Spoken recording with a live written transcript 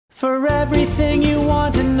For everything you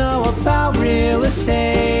want to know about real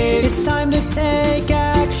estate, it's time to take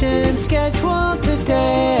action. Schedule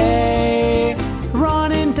today.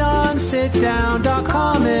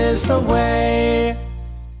 RonandDonSitDown.com is the way.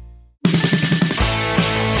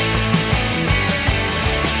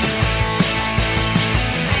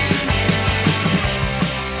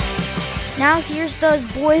 Now here's those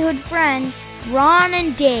boyhood friends, Ron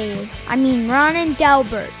and Dave. I mean Ron and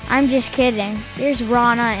Delbert. I'm just kidding. Here's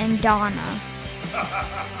Rana and Donna.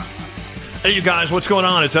 Hey, you guys, what's going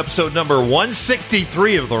on? It's episode number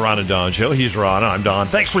 163 of the Ron and Don Show. He's Ron, I'm Don.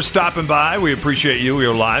 Thanks for stopping by. We appreciate you. We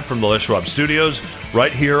are live from the Les Schwab Studios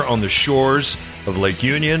right here on the shores of Lake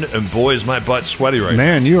Union, and boy, is my butt sweaty right now.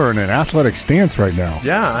 Man, you are in an athletic stance right now.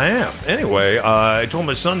 Yeah, I am. Anyway, I told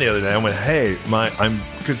my son the other day, I went, hey,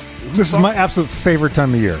 because this is my absolute favorite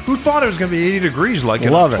time of year. Who thought it was going to be 80 degrees like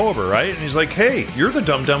in Love October, right? And he's like, hey, you're the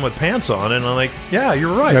dum-dum with pants on. And I'm like, yeah,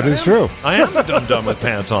 you're right. That is true. I am the dum-dum with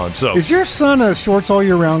pants on. So is your son a shorts all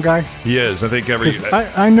year round guy? He is. I think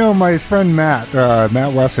I know my friend Matt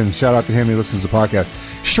Wesson, shout out to him, he listens to the podcast,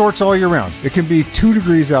 shorts all year round. It can be 2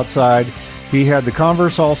 degrees outside. He had the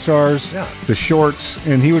Converse All-Stars, the shorts,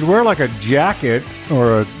 and he would wear like a jacket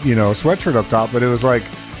or a sweatshirt up top, but it was like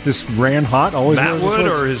just ran hot. Always Matt would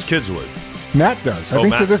or his kids would? Matt does. I think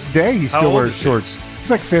Matt, to this day he still wears shorts.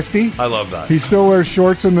 He's like 50. I love that. He still wears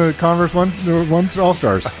shorts in the Converse ones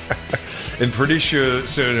All-Stars. And pretty sure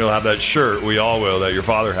soon he'll have that shirt we all will that your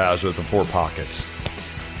father has with the 4 pockets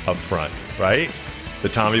up front, right? The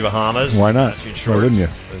Tommy Bahamas. Why not? Why wouldn't you?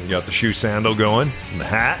 And you got the shoe sandal going and the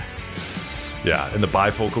hat. Yeah, and the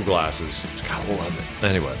bifocal glasses. God, I love it.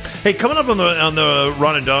 Anyway, hey, coming up on the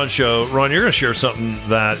Ron and Don Show, Ron, you're going to share something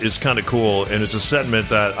that is kind of cool, and it's a sentiment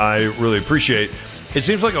that I really appreciate. It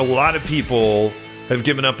seems like a lot of people have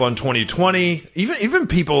given up on 2020, even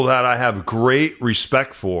people that I have great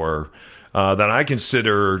respect for, that I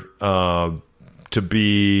consider to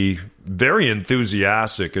be very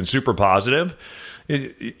enthusiastic and super positive.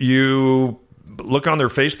 You look on their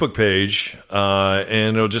Facebook page,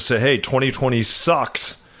 and it'll just say, "Hey, 2020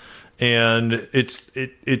 sucks," and it's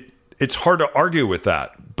hard to argue with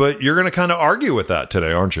that. But you're going to kind of argue with that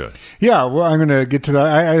today, aren't you? Yeah, well, I'm going to get to that.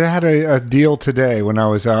 I had a deal today when I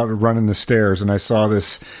was out running the stairs, and I saw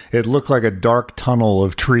this. It looked like a dark tunnel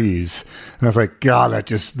of trees, and I was like, "God,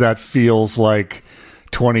 that feels like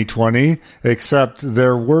 2020." Except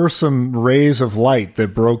there were some rays of light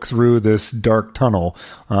that broke through this dark tunnel,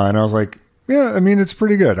 and I was like, yeah, I mean, it's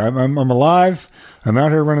pretty good. I'm alive. I'm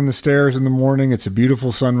out here running the stairs in the morning. It's a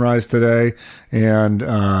beautiful sunrise today, and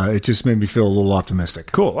it just made me feel a little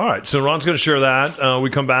optimistic. Cool. All right. So Ron's going to share that. We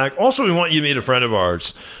come back. Also, we want you to meet a friend of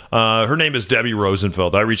ours. Her name is Debbie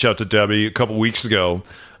Rosenfeld. I reached out to Debbie a couple weeks ago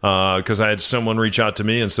because I had someone reach out to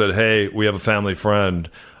me and said, hey, we have a family friend.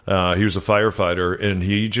 He was a firefighter, and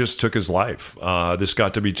he just took his life. This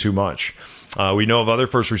got to be too much. We know of other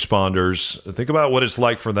first responders. Think about what it's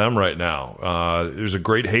like for them right now. There's a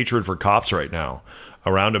great hatred for cops right now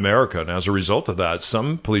around America. And as a result of that,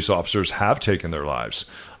 some police officers have taken their lives.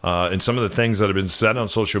 And some of the things that have been said on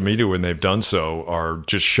social media when they've done so are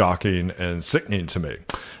just shocking and sickening to me.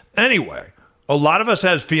 Anyway, a lot of us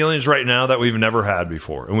have feelings right now that we've never had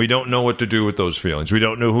before, and we don't know what to do with those feelings. We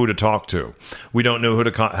don't know who to talk to. We don't know who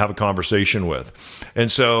to have a conversation with. And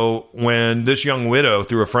so when this young widow,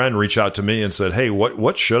 through a friend, reached out to me and said, hey,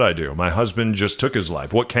 what should I do? My husband just took his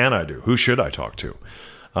life. What can I do? Who should I talk to?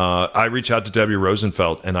 I reached out to Debbie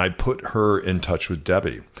Rosenfeld, and I put her in touch with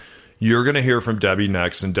Debbie. You're going to hear from Debbie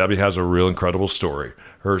next, and Debbie has a real incredible story.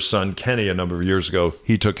 Her son, Kenny, a number of years ago,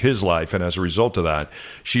 he took his life, and as a result of that,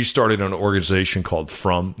 she started an organization called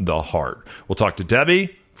From the Heart. We'll talk to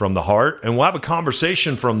Debbie from the heart, and we'll have a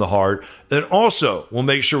conversation from the heart, and also we'll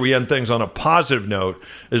make sure we end things on a positive note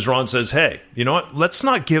as Ron says, hey, you know what? Let's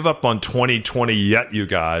not give up on 2020 yet, you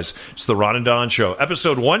guys. It's the Ron and Don Show,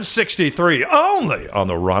 episode 163, only on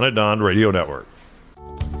the Ron and Don Radio Network.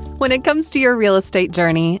 When it comes to your real estate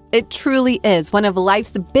journey, it truly is one of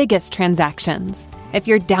life's biggest transactions. If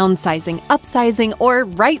you're downsizing, upsizing, or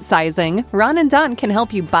right-sizing, Ron and Don can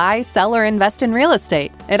help you buy, sell, or invest in real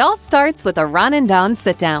estate. It all starts with a Ron and Don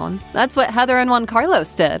sit-down. That's what Heather and Juan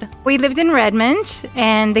Carlos did. We lived in Redmond,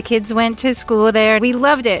 and the kids went to school there. We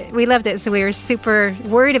loved it. So we were super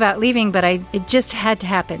worried about leaving, but it just had to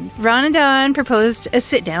happen. Ron and Don proposed a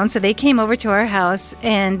sit-down, so they came over to our house,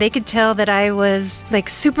 and they could tell that I was like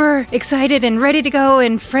super excited and ready to go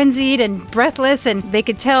and frenzied and breathless, and they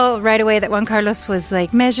could tell right away that Juan Carlos was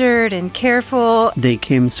like measured and careful. They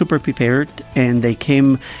came super prepared, and they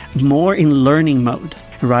came more in learning mode.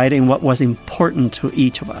 right? And what was important to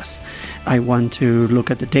each of us. I want to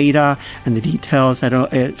look at the data and the details.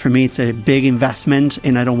 For me, it's a big investment,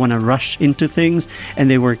 and I don't want to rush into things. And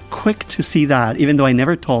they were quick to see that, even though I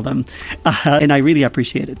never told them. And I really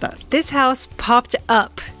appreciated that. This house popped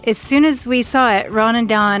up. As soon as we saw it, Ron and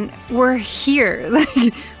Dawn were here.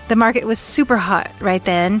 The market was super hot right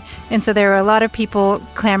then, and so there were a lot of people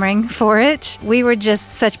clamoring for it. We were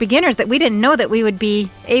just such beginners that we didn't know that we would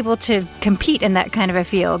be able to compete in that kind of a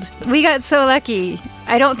field. We got so lucky.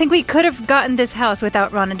 I don't think we could have gotten this house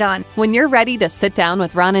without Ron and Dawn. When you're ready to sit down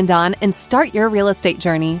with Ron and Dawn and start your real estate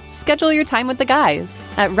journey, schedule your time with the guys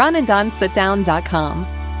at ronanddawnsitdown.com.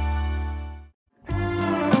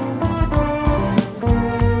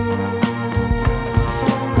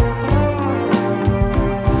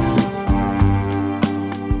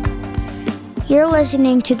 You're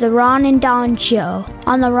listening to the Ron and Dawn Show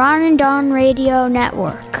on the Ron and Dawn Radio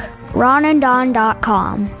Network,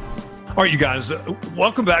 ronanddawns.com. All right, you guys,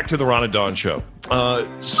 welcome back to the Ron and Dawn Show.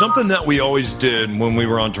 Something that we always did when we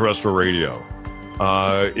were on terrestrial radio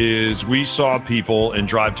is we saw people in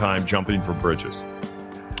drive time jumping from bridges.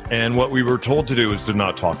 And what we were told to do is to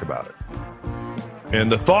not talk about it. And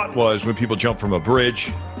the thought was when people jump from a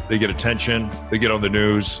bridge, they get attention, they get on the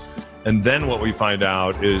news. And then what we find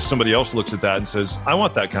out is somebody else looks at that and says, I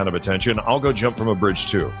want that kind of attention. I'll go jump from a bridge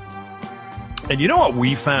too. And you know what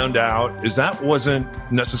we found out is that wasn't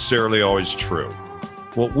necessarily always true.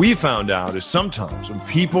 What we found out is sometimes when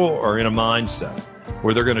people are in a mindset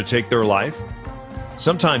where they're going to take their life,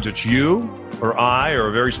 sometimes it's you or I or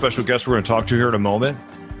a very special guest we're going to talk to here in a moment.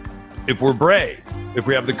 If we're brave, if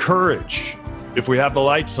we have the courage, if we have the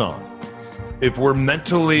lights on, if we're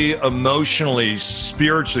mentally, emotionally,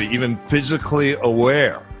 spiritually, even physically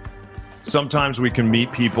aware, sometimes we can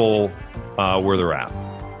meet people where they're at.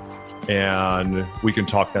 And we can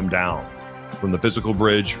talk them down from the physical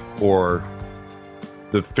bridge or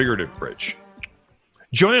the figurative bridge.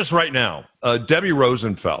 Join us right now, Debbie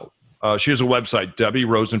Rosenfeld. She has a website,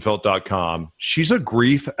 DebbieRosenfeld.com. She's a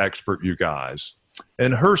grief expert, you guys.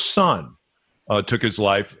 And her son took his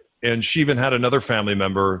life, and she even had another family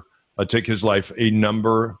member take his life a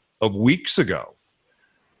number of weeks ago.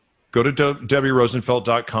 Go to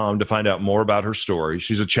DebbieRosenfeld.com to find out more about her story.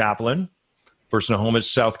 She's a chaplain for Snohomish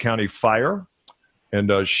South County Fire,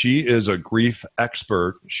 and she is a grief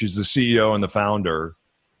expert. She's the CEO and the founder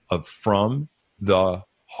of From the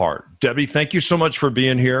Heart. Debbie, thank you so much for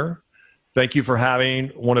being here. Thank you for having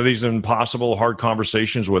one of these impossible, hard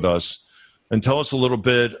conversations with us. And tell us a little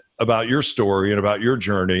bit about your story and about your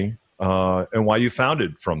journey and why you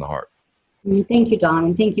founded From the Heart. Thank you, Don,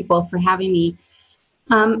 and thank you both for having me.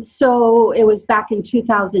 So it was back in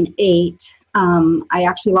 2008. I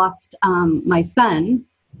actually lost my son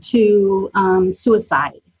to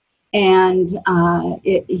suicide. And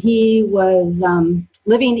he was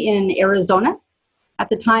living in Arizona at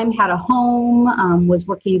the time, had a home, was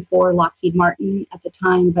working for Lockheed Martin at the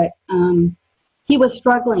time, but he was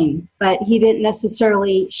struggling, but he didn't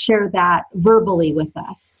necessarily share that verbally with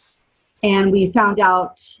us. And we found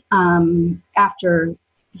out after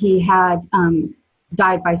he had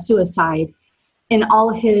died by suicide in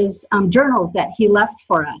all his journals that he left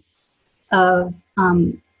for us of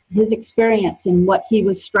his experience and what he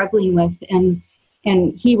was struggling with. And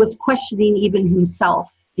he was questioning even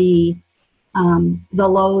himself, the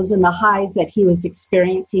lows and the highs that he was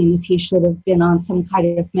experiencing, if he should have been on some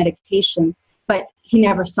kind of medication, but he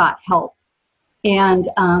never sought help. And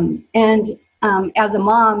as a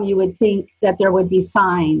mom, you would think that there would be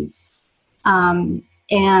signs.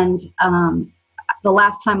 The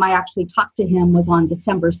last time I actually talked to him was on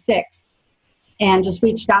December 6th, and just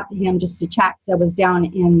reached out to him just to chat, because I was down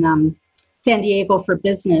in San Diego for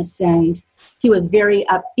business, and he was very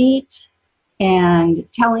upbeat and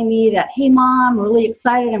telling me that, hey, Mom, I'm really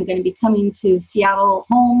excited. I'm going to be coming to Seattle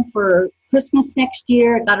home for Christmas next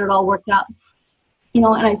year. I got it all worked out. And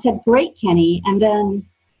I said, great, Kenny. And then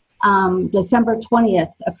December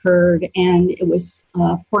 20th occurred, and it was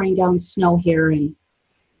pouring down snow here. And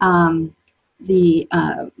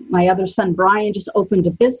my other son, Brian, just opened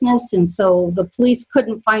a business. And so the police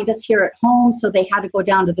couldn't find us here at home, so they had to go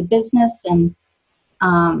down to the business. And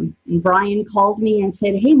Brian called me and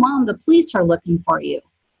said, hey, Mom, the police are looking for you.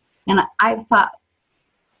 And I thought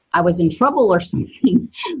I was in trouble or something,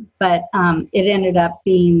 but it ended up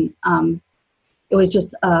being, it was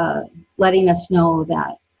just letting us know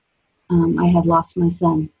that I had lost my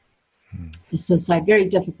son to suicide. Very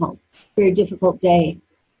difficult day.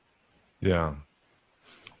 Yeah.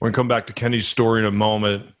 We're going to come back to Kenny's story in a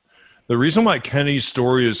moment. The reason why Kenny's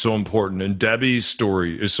story is so important and Debbie's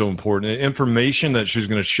story is so important, the information that she's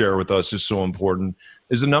going to share with us is so important,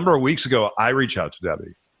 is a number of weeks ago, I reached out to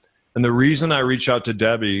Debbie. And the reason I reached out to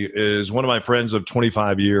Debbie is one of my friends of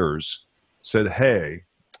 25 years said, hey,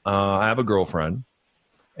 I have a girlfriend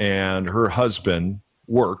and her husband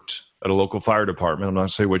worked at a local fire department. I'm not going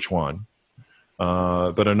to say which one.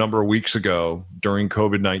 But a number of weeks ago during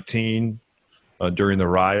COVID-19, during the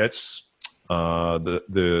riots,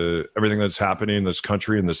 the everything that's happening in this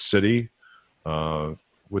country, in this city,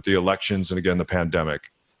 with the elections and again, the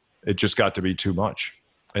pandemic, it just got to be too much.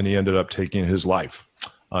 And he ended up taking his life.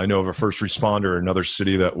 I know of a first responder in another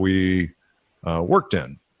city that we worked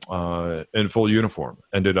in full uniform,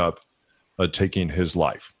 ended up taking his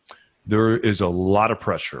life. There is a lot of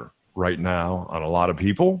pressure right now on a lot of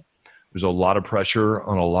people. There's a lot of pressure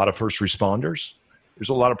on a lot of first responders. There's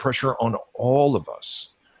a lot of pressure on all of us.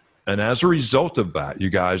 And as a result of that,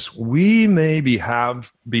 you guys, we may be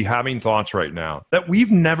having thoughts right now that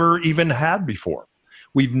we've never even had before.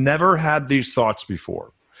 We've never had these thoughts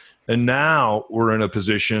before. And now we're in a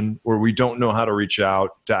position where we don't know how to reach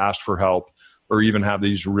out to ask for help or even have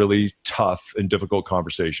these really tough and difficult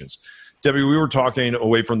conversations. Debbie, we were talking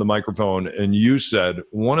away from the microphone, and you said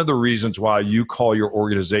one of the reasons why you call your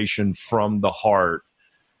organization From the Heart,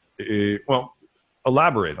 well,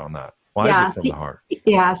 elaborate on that. Why is it From the Heart?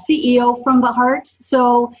 Yeah, CEO From the Heart.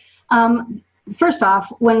 So first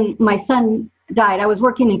off, when my son died, I was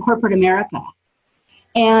working in corporate America.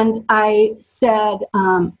 And I said,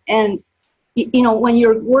 and you know, when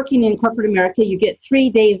you're working in corporate America, you get 3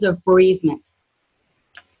 days of bereavement.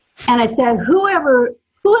 And I said, who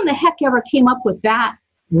in the heck ever came up with that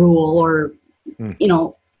rule? Or, you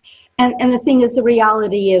know, and the thing is, the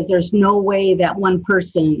reality is there's no way that one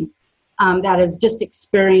person that has just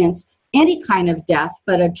experienced any kind of death,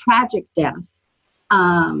 but a tragic death,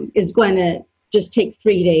 is going to just take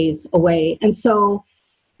 3 days away. And so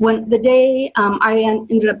when the day I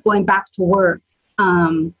ended up going back to work,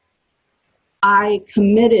 I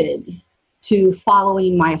committed to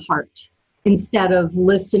following my heart instead of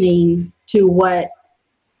listening to what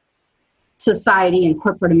society and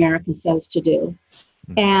corporate America says to do.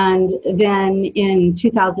 And then in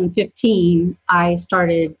 2015, I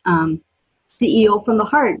started CEO From the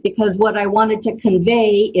Heart, because what I wanted to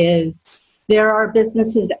convey is there are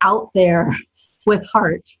businesses out there with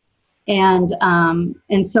heart. And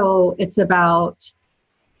so it's about,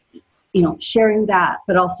 you know, sharing that,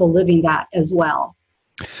 but also living that as well.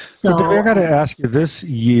 So Debbie, I got to ask you, this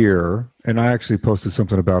year, and I actually posted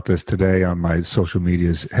something about this today on my social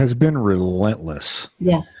medias, has been relentless.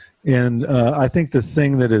 Yes. And I think the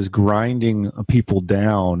thing that is grinding people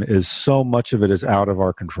down is so much of it is out of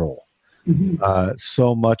our control. Mm-hmm.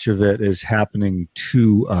 So much of it is happening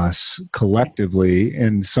to us collectively,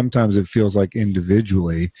 and sometimes it feels like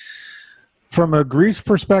individually. From a grief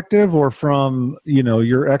perspective, or from, you know,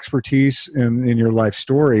 your expertise in your life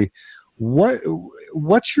story,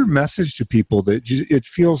 what's your message to people that it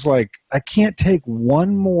feels like I can't take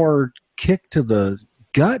one more kick to the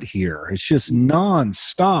gut here? It's just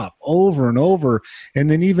nonstop, over and over,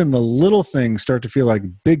 and then even the little things start to feel like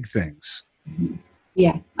big things.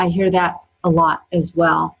 Yeah, I hear that a lot as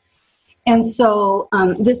well. And so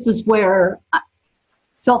this is where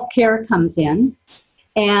self-care comes in,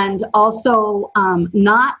 and also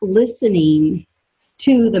not listening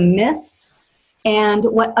to the myths and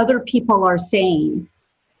what other people are saying.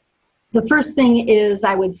 The first thing is,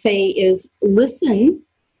 I would say, is listen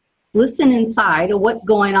inside of what's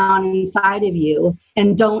going on inside of you,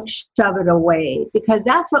 and don't shove it away, because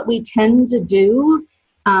that's what we tend to do.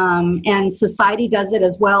 And society does it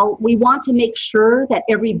as well. We want to make sure that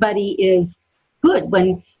everybody is good.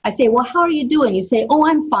 When I say, well, how are you doing? You say, oh,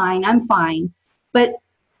 I'm fine. But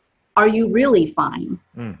are you really fine?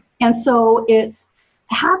 And so it's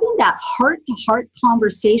having that heart-to-heart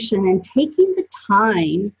conversation and taking the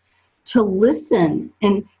time to listen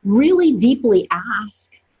and really deeply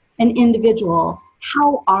ask an individual,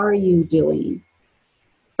 how are you doing?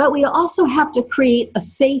 But we also have to create a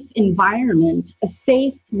safe environment, a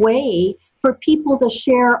safe way for people to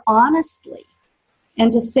share honestly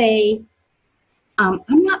and to say, I'm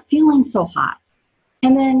not feeling so hot.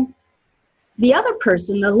 And then the other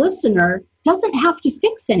person, the listener, doesn't have to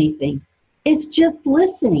fix anything. It's just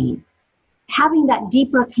listening, having that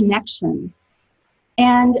deeper connection,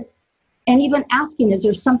 and even asking, is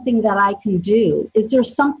there something that I can do? Is there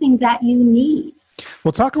something that you need?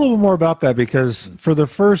 Well, talk a little more about that, because for the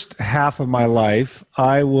first half of my life,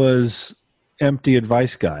 I was empty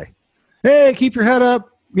advice guy. Hey, keep your head up,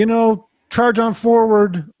 you know, charge on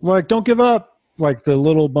forward, like don't give up, like the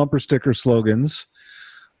little bumper sticker slogans.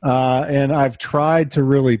 And I've tried to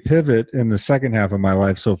really pivot in the second half of my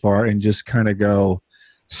life so far and just kind of go,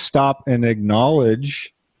 stop and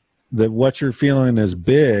acknowledge that what you're feeling is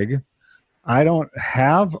big. I don't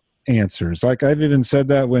have answers. Like I've even said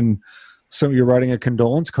that when you're writing a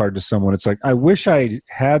condolence card to someone, it's like, I wish I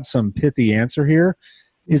had some pithy answer here.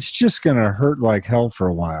 It's just going to hurt like hell for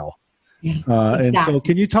a while. Yeah, And so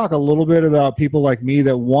can you talk a little bit about people like me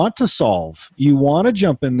that want to solve? You want to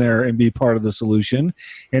jump in there and be part of the solution,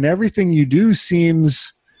 and everything you do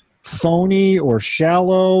seems phony or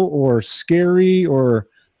shallow or scary or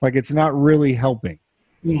like it's not really helping.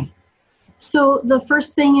 Yeah. So the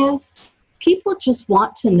first thing is people just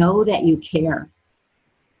want to know that you care,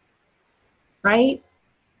 right?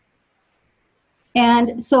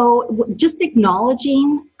 And so just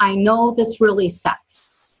acknowledging, I know this really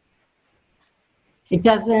sucks. It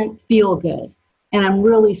doesn't feel good. And I'm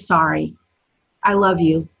really sorry. I love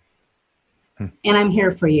you. And I'm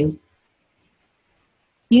here for you.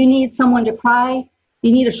 You need someone to cry?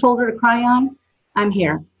 You need a shoulder to cry on? I'm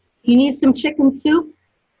here. You need some chicken soup?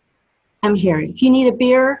 I'm here. If you need a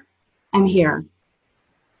beer, I'm here.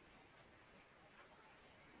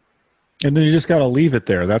 And then you just got to leave it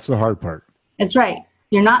there. That's the hard part. That's right.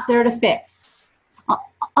 You're not there to fix.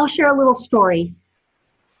 I'll share a little story.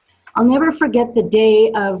 I'll never forget the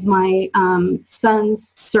day of my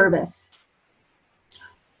son's service.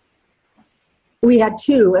 We had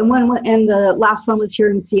two, and the last one was here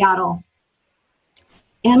in Seattle.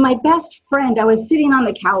 And my best friend, I was sitting on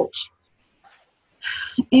the couch,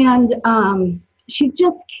 and she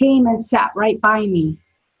just came and sat right by me.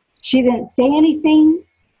 She didn't say anything.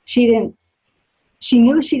 She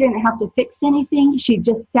knew she didn't have to fix anything. She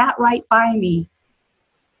just sat right by me.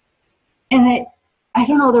 And I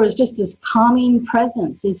don't know, there was just this calming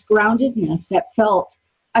presence, this groundedness that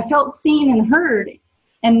I felt seen and heard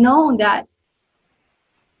and known that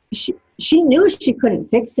she knew she couldn't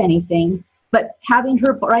fix anything, but having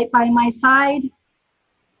her right by my side,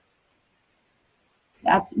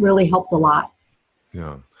 that really helped a lot.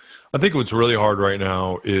 Yeah. I think what's really hard right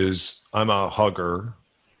now is I'm a hugger,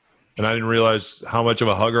 and I didn't realize how much of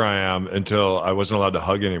a hugger I am until I wasn't allowed to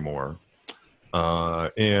hug anymore.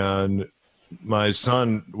 And my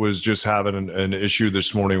son was just having an issue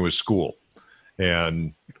this morning with school,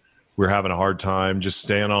 and we're having a hard time just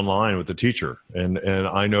staying online with the teacher. And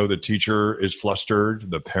I know the teacher is flustered,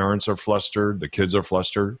 the parents are flustered, the kids are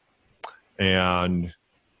flustered. And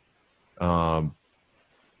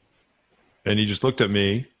he just looked at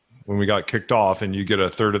me when we got kicked off, and you get a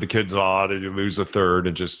third of the kids on and you lose a third,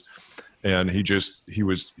 it's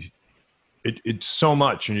so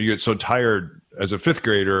much. And you get so tired as a fifth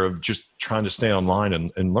grader of just trying to stay online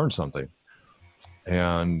and learn something.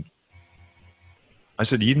 And I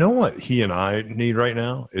said, you know what he and I need right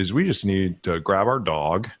now is we just need to grab our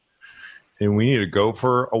dog and we need to go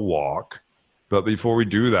for a walk. But before we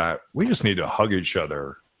do that, we just need to hug each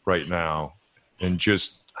other right now and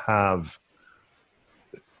just I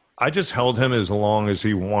just held him as long as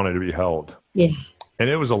he wanted to be held. Yeah. And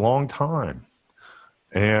it was a long time.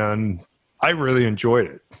 And I really enjoyed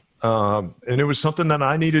it. And it was something that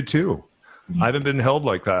I needed too. I haven't been held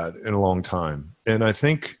like that in a long time. And I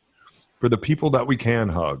think for the people that we can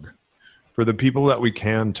hug, for the people that we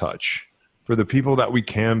can touch, for the people that we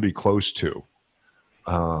can be close to,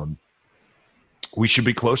 we should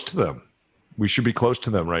be close to them. We should be close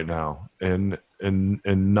to them right now and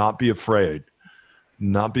not be afraid.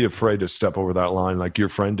 Not be afraid to step over that line like your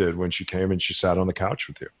friend did when she came and she sat on the couch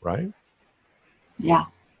with you, right? Yeah.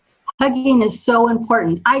 Hugging is so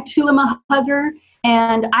important. I too am a hugger,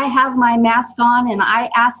 and I have my mask on, and I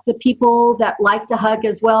ask the people that like to hug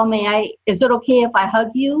as well, is it okay if I hug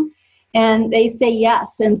you? And they say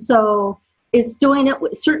yes. And so it's doing it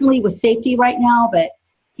certainly with safety right now, but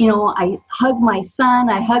I hug my son,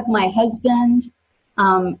 I hug my husband,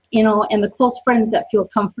 and the close friends that feel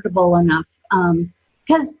comfortable enough.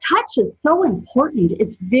 Because touch is so important.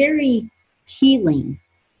 It's very healing.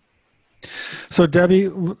 So,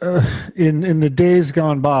 Debbie, in the days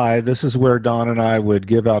gone by, this is where Don and I would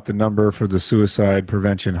give out the number for the suicide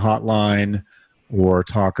prevention hotline or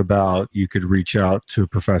talk about you could reach out to a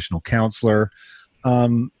professional counselor.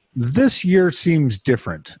 This year seems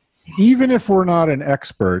different. Even if we're not an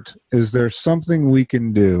expert, is there something we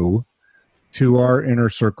can do to our inner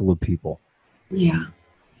circle of people? Yeah.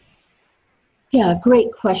 Yeah,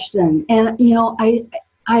 great question. And,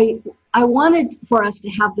 I wanted for us to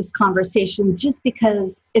have this conversation just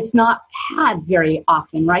because it's not had very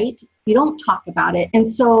often, right? You don't talk about it. And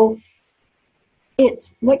so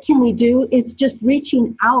what can we do? It's just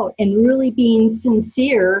reaching out and really being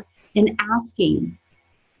sincere and asking,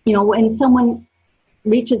 when someone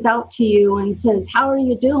reaches out to you and says, how are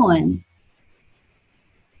you doing?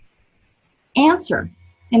 Answer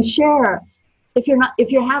and share. If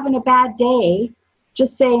you're having a bad day,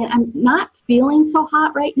 just say, I'm not feeling so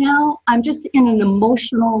hot right now. I'm just in an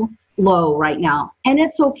emotional low right now. And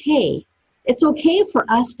it's okay. It's okay for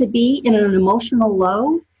us to be in an emotional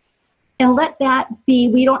low, and let that be.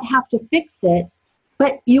 We don't have to fix it,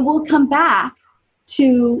 but you will come back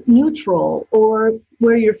to neutral or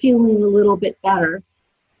where you're feeling a little bit better.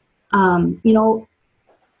 Some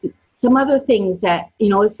other things that,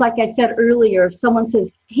 it's like I said earlier, if someone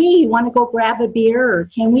says, hey, you want to go grab a beer, or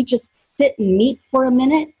can we just sit and meet for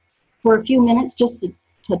a few minutes just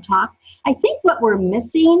to talk? I think what we're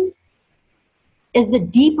missing is the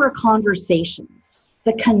deeper conversations,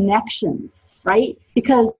 the connections, right?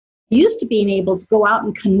 Because used to being able to go out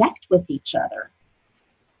and connect with each other.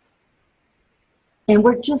 And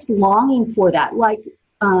we're just longing for that. Like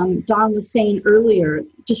Don was saying earlier,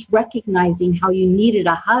 just recognizing how you needed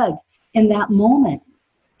a hug in that moment.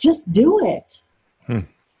 Just do it.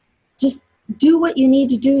 Just do what you need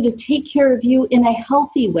to do to take care of you in a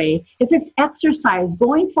healthy way. If it's exercise,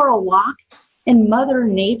 going for a walk in Mother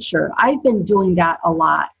Nature. I've been doing that a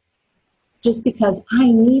lot just because I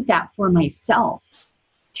need that for myself.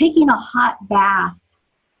 Taking a hot bath,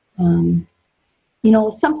 my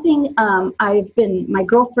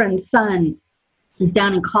girlfriend's son is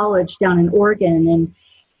down in college down in Oregon,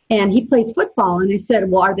 and he plays football. And I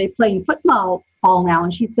said, well, are they playing football now?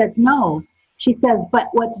 And she said, no. She says, but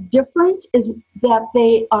what's different is that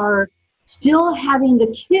they are still having the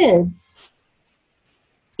kids,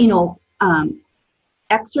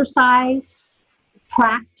 exercise,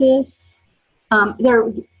 practice.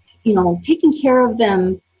 They're, taking care of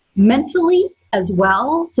them mentally as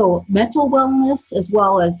well. So mental wellness as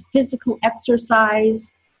well as physical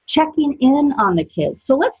exercise, checking in on the kids.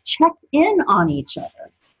 So let's check in on each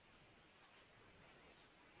other.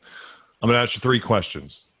 I'm going to ask you 3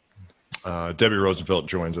 questions. Debbie Rosenfeld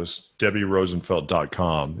joins us,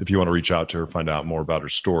 debbierosenfeld.com. If you want to reach out to her, find out more about her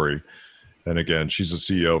story. And again, she's a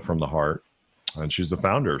CEO from the Heart, and she's the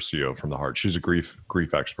founder of CEO from the Heart. She's a grief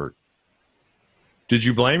expert. Did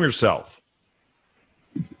you blame yourself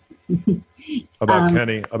about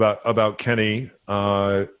Kenny? About Kenny,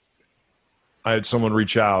 I had someone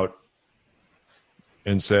reach out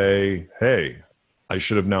and say, "Hey, I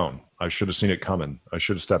should have known. I should have seen it coming. I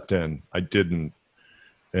should have stepped in. I didn't."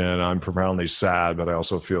 And I'm profoundly sad, but I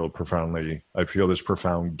also feel this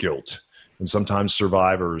profound guilt. And sometimes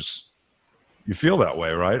survivors, you feel that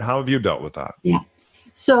way, right? How have you dealt with that? Yeah.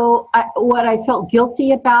 So what I felt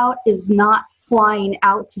guilty about is not flying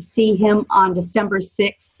out to see him on December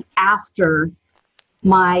 6th after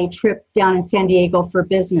my trip down in San Diego for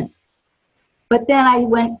business. But then I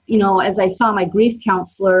went, as I saw my grief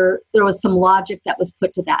counselor, there was some logic that was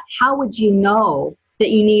put to that. How would you know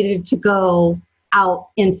that you needed to go out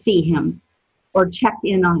and see him or check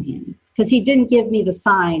in on him? Because he didn't give me the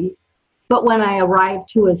signs. But when I arrived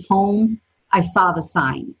to his home, I saw the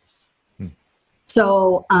signs.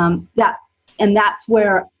 So that's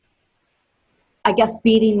where I guess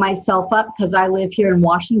beating myself up, because I live here in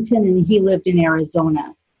Washington and he lived in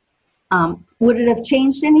Arizona. Would it have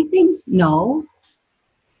changed anything? No.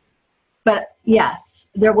 But yes,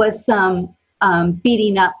 there was some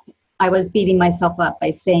beating up. I was beating myself up by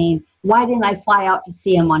saying, why didn't I fly out to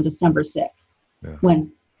see him on December 6th? Yeah.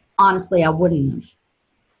 When honestly, I wouldn't have.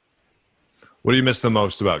 What do you miss the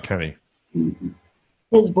most about Kenny?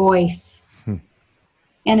 His voice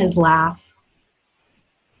and his laugh.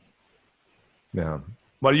 Yeah.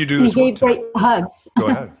 Why do you do this? He gave great hugs. Go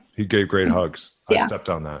ahead. He gave great hugs. Yeah. I stepped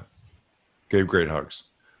on that. Gave great hugs.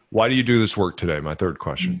 Why do you do this work today? My third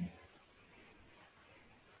question.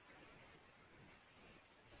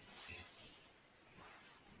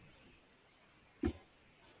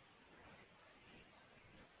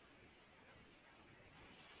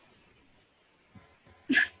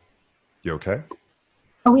 You okay?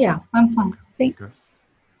 Oh, yeah, I'm fine. Thanks. Okay.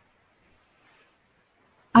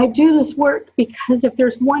 I do this work because if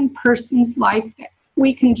there's one person's life that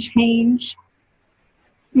we can change,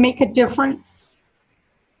 make a difference,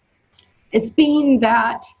 it's being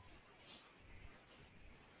that.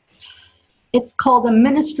 It's called a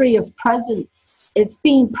ministry of presence. It's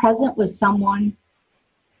being present with someone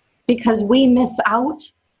because we miss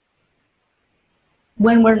out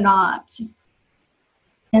when we're not.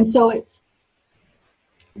 And so it's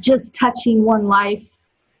just touching one life.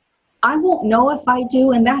 I won't know if I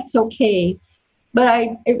do, and that's okay. But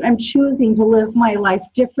I'm choosing to live my life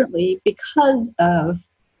differently because of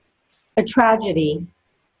a tragedy.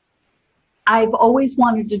 I've always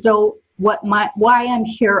wanted to why I'm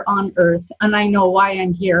here on earth, and I know why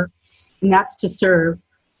I'm here, and that's to serve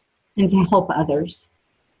and to help others.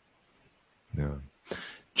 Yeah.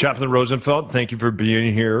 Chaplain Rosenfeld, thank you for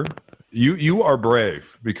being here. You are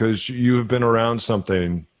brave because you have been around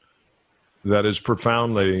something that is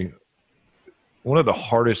profoundly one of the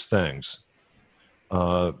hardest things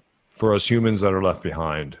for us humans that are left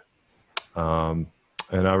behind. And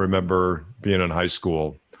I remember being in high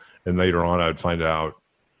school, and later on I'd find out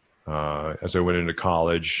as I went into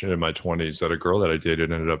college in my 20s that a girl that I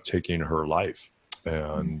dated ended up taking her life.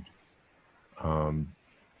 And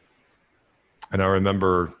I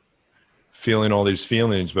remember feeling all these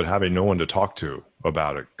feelings, but having no one to talk to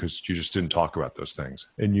about it because you just didn't talk about those things.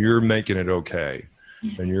 And you're making it okay,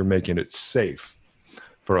 and you're making it safe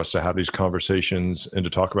for us to have these conversations and to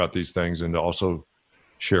talk about these things and to also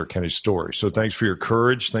share Kenny's story. So thanks for your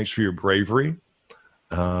courage. Thanks for your bravery.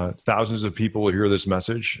 Thousands of people will hear this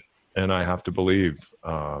message, and I have to believe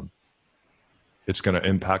it's going to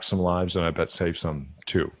impact some lives, and I bet save some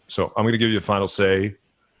too. So I'm going to give you a final say,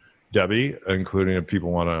 Debbie, including if people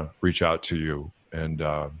want to reach out to you and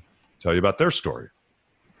tell you about their story.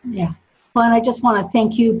 Yeah. Well, and I just want to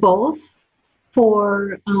thank you both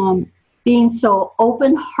for being so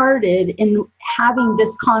open-hearted in having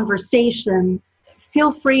this conversation.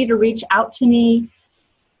 Feel free to reach out to me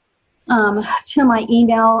to my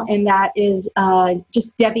email, and that is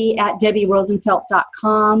just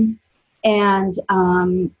Debbie@DebbieRosenfeld.com. And,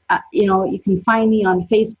 you can find me on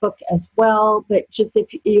Facebook as well. But just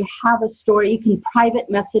if you have a story, you can private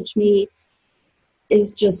message me.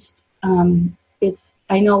 Is just,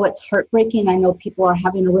 I know it's heartbreaking. I know people are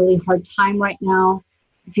having a really hard time right now.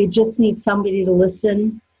 If you just need somebody to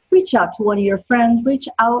listen, reach out to one of your friends, reach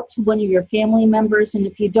out to one of your family members. And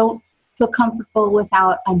if you don't feel comfortable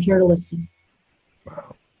without, I'm here to listen.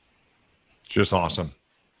 Wow. Just awesome.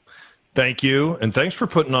 Thank you. And thanks for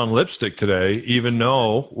putting on lipstick today, even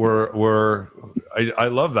though I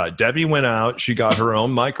love that. Debbie went out, she got her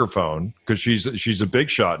own microphone because she's a big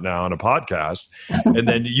shot now on a podcast. And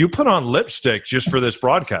then you put on lipstick just for this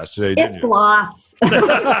broadcast today, didn't you? It's gloss.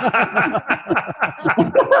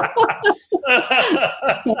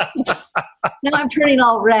 Now I'm turning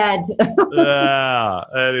all red. Yeah.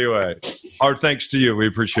 Anyway, our thanks to you. We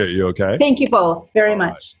appreciate you. Okay. Thank you both very much.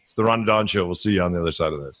 Right. It's the Ron and Don Show. We'll see you on the other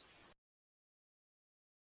side of this.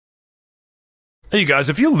 Hey, you guys,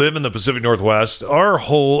 if you live in the Pacific Northwest, our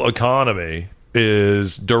whole economy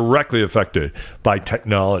is directly affected by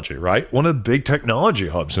technology, right? One of the big technology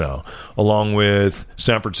hubs now, along with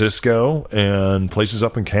San Francisco and places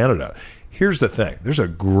up in Canada. Here's the thing. There's a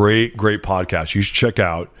great podcast you should check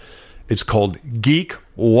out. It's called Geek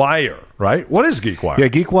Wire, right? What is Geek Wire? Yeah,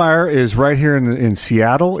 Geek Wire is right here in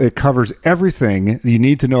Seattle. It covers everything you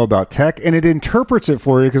need to know about tech, and it interprets it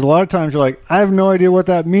for you because a lot of times you're like, I have no idea what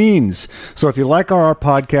that means. So if you like our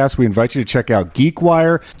podcast, we invite you to check out Geek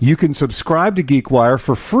Wire. You can subscribe to Geek Wire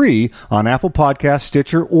for free on Apple Podcasts,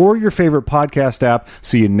 Stitcher, or your favorite podcast app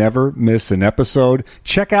so you never miss an episode.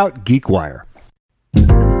 Check out Geek Wire.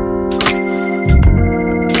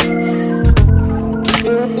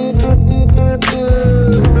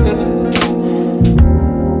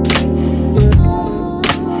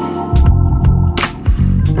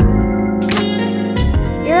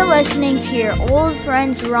 You're listening to your old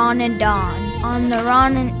friends Ron and Don on the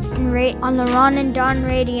Ron and Don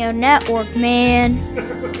Radio Network, man.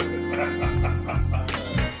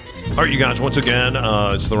 All right, you guys, once again,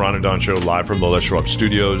 it's the Ron and Don Show live from the Let's Show Up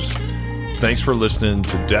Studios. Thanks for listening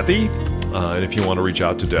to Debbie. And if you want to reach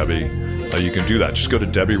out to Debbie, you can do that. Just go to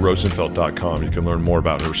DebbieRosenfeld.com. You can learn more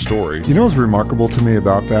about her story. You know what's remarkable to me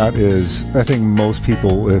about that is I think most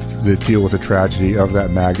people, if they deal with a tragedy of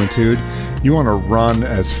that magnitude, you want to run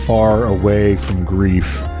as far away from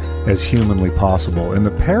grief as humanly possible. And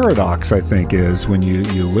the paradox, I think, is when you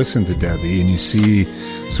listen to Debbie and you see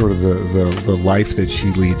sort of the life that she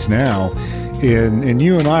leads now, and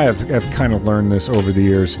you and I have kind of learned this over the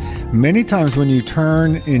years. Many times when you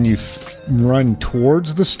turn and you run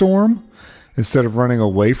towards the storm, instead of running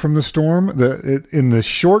away from the storm, in the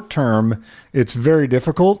short term, it's very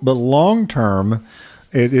difficult, but long term,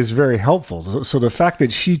 it is very helpful. So the fact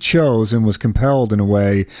that she chose and was compelled in a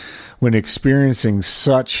way when experiencing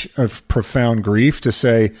such a profound grief to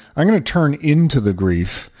say, I'm going to turn into the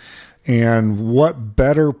grief, and what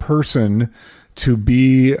better person to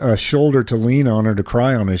be a shoulder to lean on or to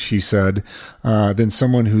cry on, as she said, than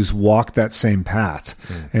someone who's walked that same path,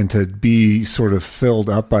 and to be sort of filled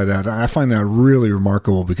up by that. I find that really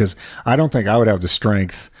remarkable because I don't think I would have the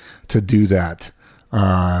strength to do that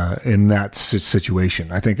in that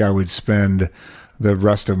situation. I think I would spend the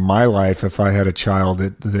rest of my life if I had a child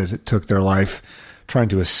that took their life trying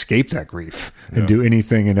to escape that grief and do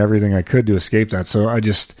anything and everything I could to escape that. So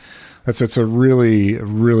that's a really,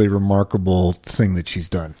 really remarkable thing that she's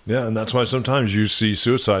done. Yeah, and that's why sometimes you see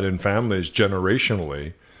suicide in families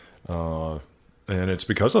generationally, and it's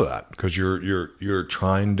because of that. Because you're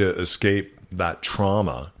trying to escape that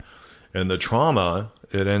trauma, and the trauma,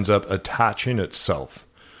 it ends up attaching itself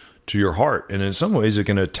to your heart, and in some ways, it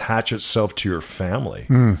can attach itself to your family,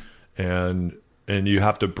 and you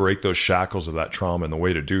have to break those shackles of that trauma. And the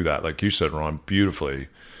way to do that, like you said, Ron, beautifully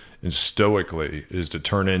and stoically, is to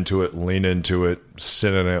turn into it, lean into it,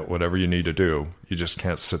 sit in it, whatever you need to do. You just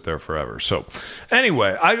can't sit there forever. So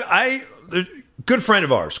anyway, I good friend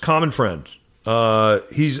of ours, common friend.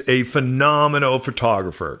 He's a phenomenal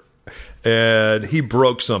photographer, and he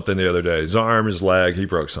broke something the other day. His arm, his leg, he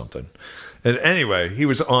broke something. And anyway, he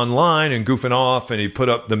was online and goofing off, and he put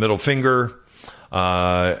up the middle finger.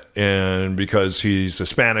 And because he's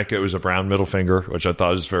Hispanic, it was a brown middle finger, which I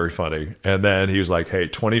thought was very funny. And then he was like, hey,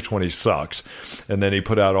 2020 sucks. And then he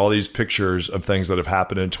put out all these pictures of things that have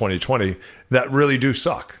happened in 2020 that really do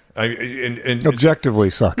suck. And objectively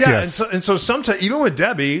sucks. Yeah, yes. and so sometimes, even with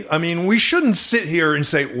Debbie, I mean, we shouldn't sit here and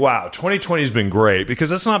say, wow, 2020 has been great, because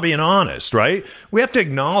that's not being honest, right? We have to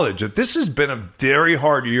acknowledge that this has been a very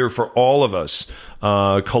hard year for all of us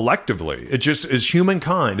collectively. It just is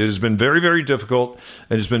humankind. It has been very, very difficult,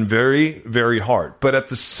 and it's been very, very hard. But at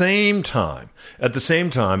the same time,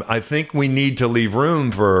 I think we need to leave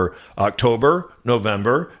room for October,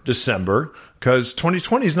 November, December, because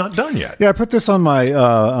 2020 is not done yet. Yeah, I put this on my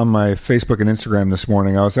Facebook and Instagram this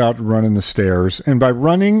morning. I was out running the stairs, and by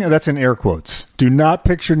running, that's in air quotes. Do not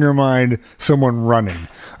picture in your mind someone running.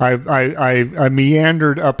 I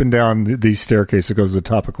meandered up and down the staircase that goes to the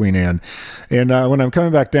top of Queen Anne, and when I'm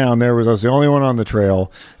coming back down, I was the only one on the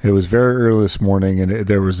trail. It was very early this morning, and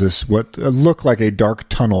there was this what looked like a dark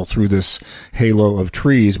tunnel through this halo of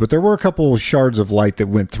trees, but there were a couple of shards of light that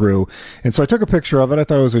went through, and so I took a picture of it. I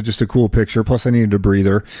thought it was just a cool picture. Plus, I needed a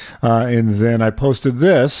breather, and then I posted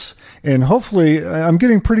this, and hopefully, I'm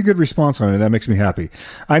getting pretty good response on it. That makes me happy.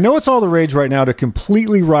 I know it's all the rage right now to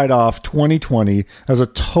completely write off 2020 as a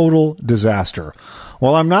total disaster.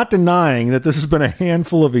 While I'm not denying that this has been a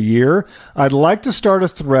handful of a year, I'd like to start a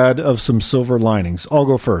thread of some silver linings. I'll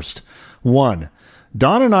go first. 1.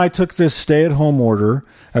 Don and I took this stay-at-home order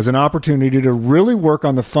as an opportunity to really work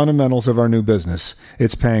on the fundamentals of our new business.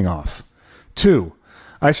 It's paying off. 2.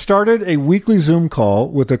 I started a weekly Zoom call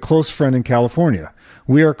with a close friend in California.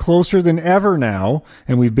 We are closer than ever now,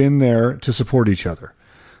 and we've been there to support each other.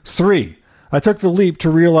 3. I took the leap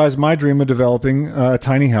to realize my dream of developing a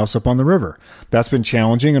tiny house up on the river. That's been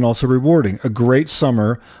challenging and also rewarding. A great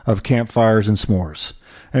summer of campfires and s'mores.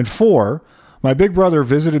 And 4, my big brother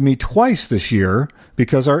visited me twice this year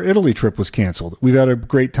because our Italy trip was canceled. We've had a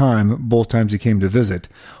great time both times he came to visit.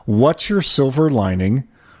 What's your silver lining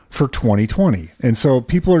for 2020? And so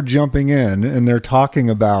people are jumping in, and they're talking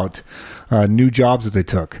about new jobs that they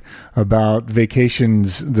took, about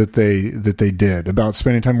vacations that they did, about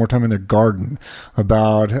spending more time in their garden,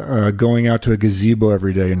 about going out to a gazebo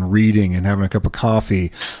every day and reading and having a cup of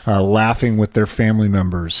coffee, laughing with their family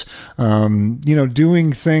members,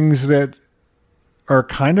 doing things that are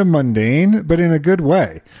kind of mundane, but in a good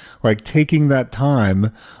way, like taking that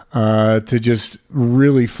time to just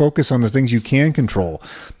really focus on the things you can control.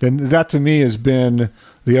 And that to me has been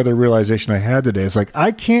the other realization I had today. It's like,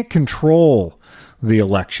 I can't control the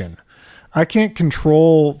election. I can't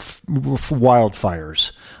control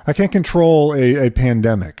wildfires. I can't control a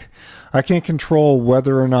pandemic. I can't control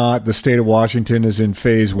whether or not the state of Washington is in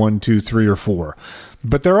phase 1, 2, 3, or 4.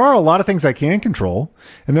 But there are a lot of things I can control,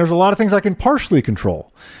 and there's a lot of things I can partially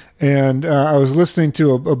control. And I was listening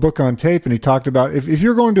to a book on tape, and he talked about if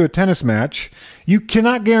you're going to a tennis match, you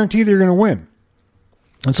cannot guarantee that you're going to win.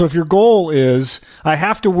 And so if your goal is, I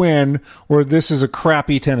have to win, or this is a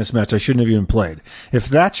crappy tennis match I shouldn't have even played. If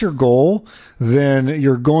that's your goal, then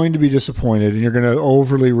you're going to be disappointed, and you're going to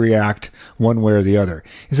overly react one way or the other.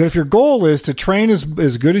 He said if your goal is to train as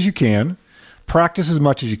good as you can, practice as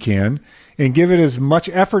much as you can, and give it as much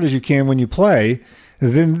effort as you can when you play,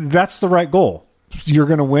 then that's the right goal. You're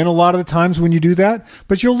going to win a lot of the times when you do that,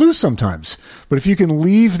 but you'll lose sometimes. But if you can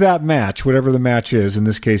leave that match, whatever the match is, in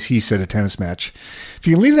this case, he said a tennis match. If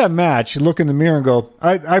you can leave that match, look in the mirror and go,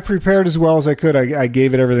 I prepared as well as I could. I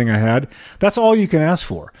gave it everything I had. That's all you can ask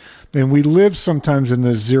for. And we live sometimes in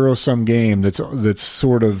this zero-sum game that's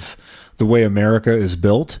sort of the way America is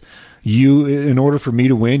built. in order for me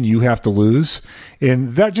to win, you have to lose.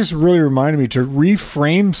 And that just really reminded me to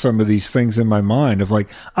reframe some of these things in my mind of like,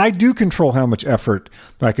 I do control how much effort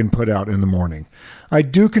I can put out in the morning. I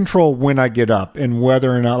do control when I get up and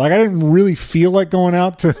whether or not, like I didn't really feel like going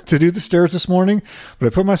out to do the stairs this morning, but I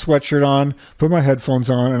put my sweatshirt on, put my headphones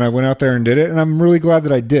on, and I went out there and did it. And I'm really glad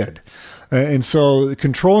that I did. And so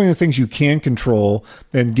controlling the things you can control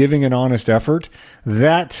and giving an honest effort,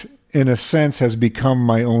 that in a sense has become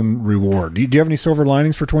my own reward. Do you have any silver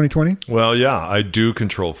linings for 2020? Well, yeah, I do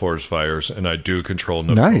control forest fires and I do control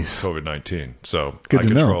COVID-19. So Good I to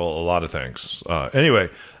control know. a lot of things. Anyway,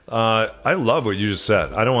 I love what you just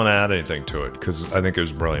said. I don't want to add anything to it because I think it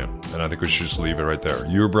was brilliant. And I think we should just leave it right there.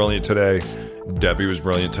 You were brilliant today. Debbie was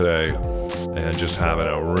brilliant today. And just having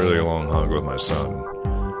a really long hug with my son.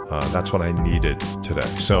 That's what I needed today.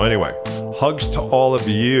 So anyway, hugs to all of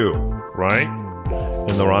you, right?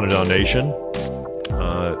 In the Ron and Don Nation.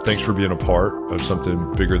 Thanks for being a part of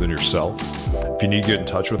something bigger than yourself. If you need to get in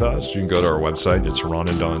touch with us, you can go to our website. It's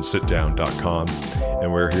ronanddonsitdown.com.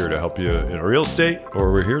 And we're here to help you in real estate,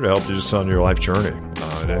 or we're here to help you just on your life journey.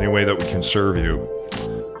 In any way that we can serve you,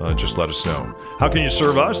 just let us know. How can you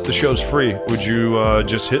serve us? The show's free. Would you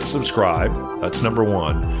just hit subscribe? That's number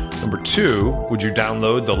one. Number two, would you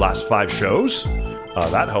download the last 5 shows?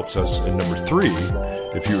 That helps us. And number 3,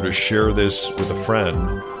 if you were to share this with a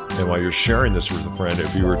friend, and while you're sharing this with a friend,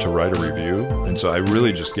 if you were to write a review, and so I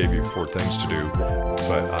really just gave you 4 things to do,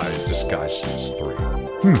 but I disguised it as 3.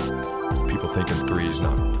 People thinking 3s,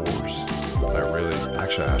 not 4s. But I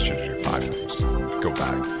asked you to do 5 things. Go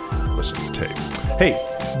back, listen to the tape. Hey,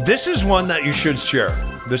 this is one that you should share.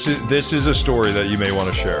 This is a story that you may want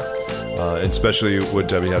to share, especially what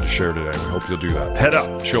Debbie had to share today. We hope you'll do that. Head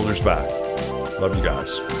up, shoulders back. Love you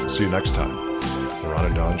guys. See you next time. The Ron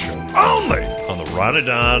and Don Show. Only on the Ron and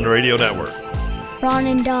Don Radio Network. Ron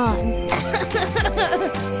and Don. You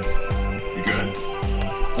good?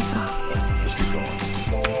 Let's keep going.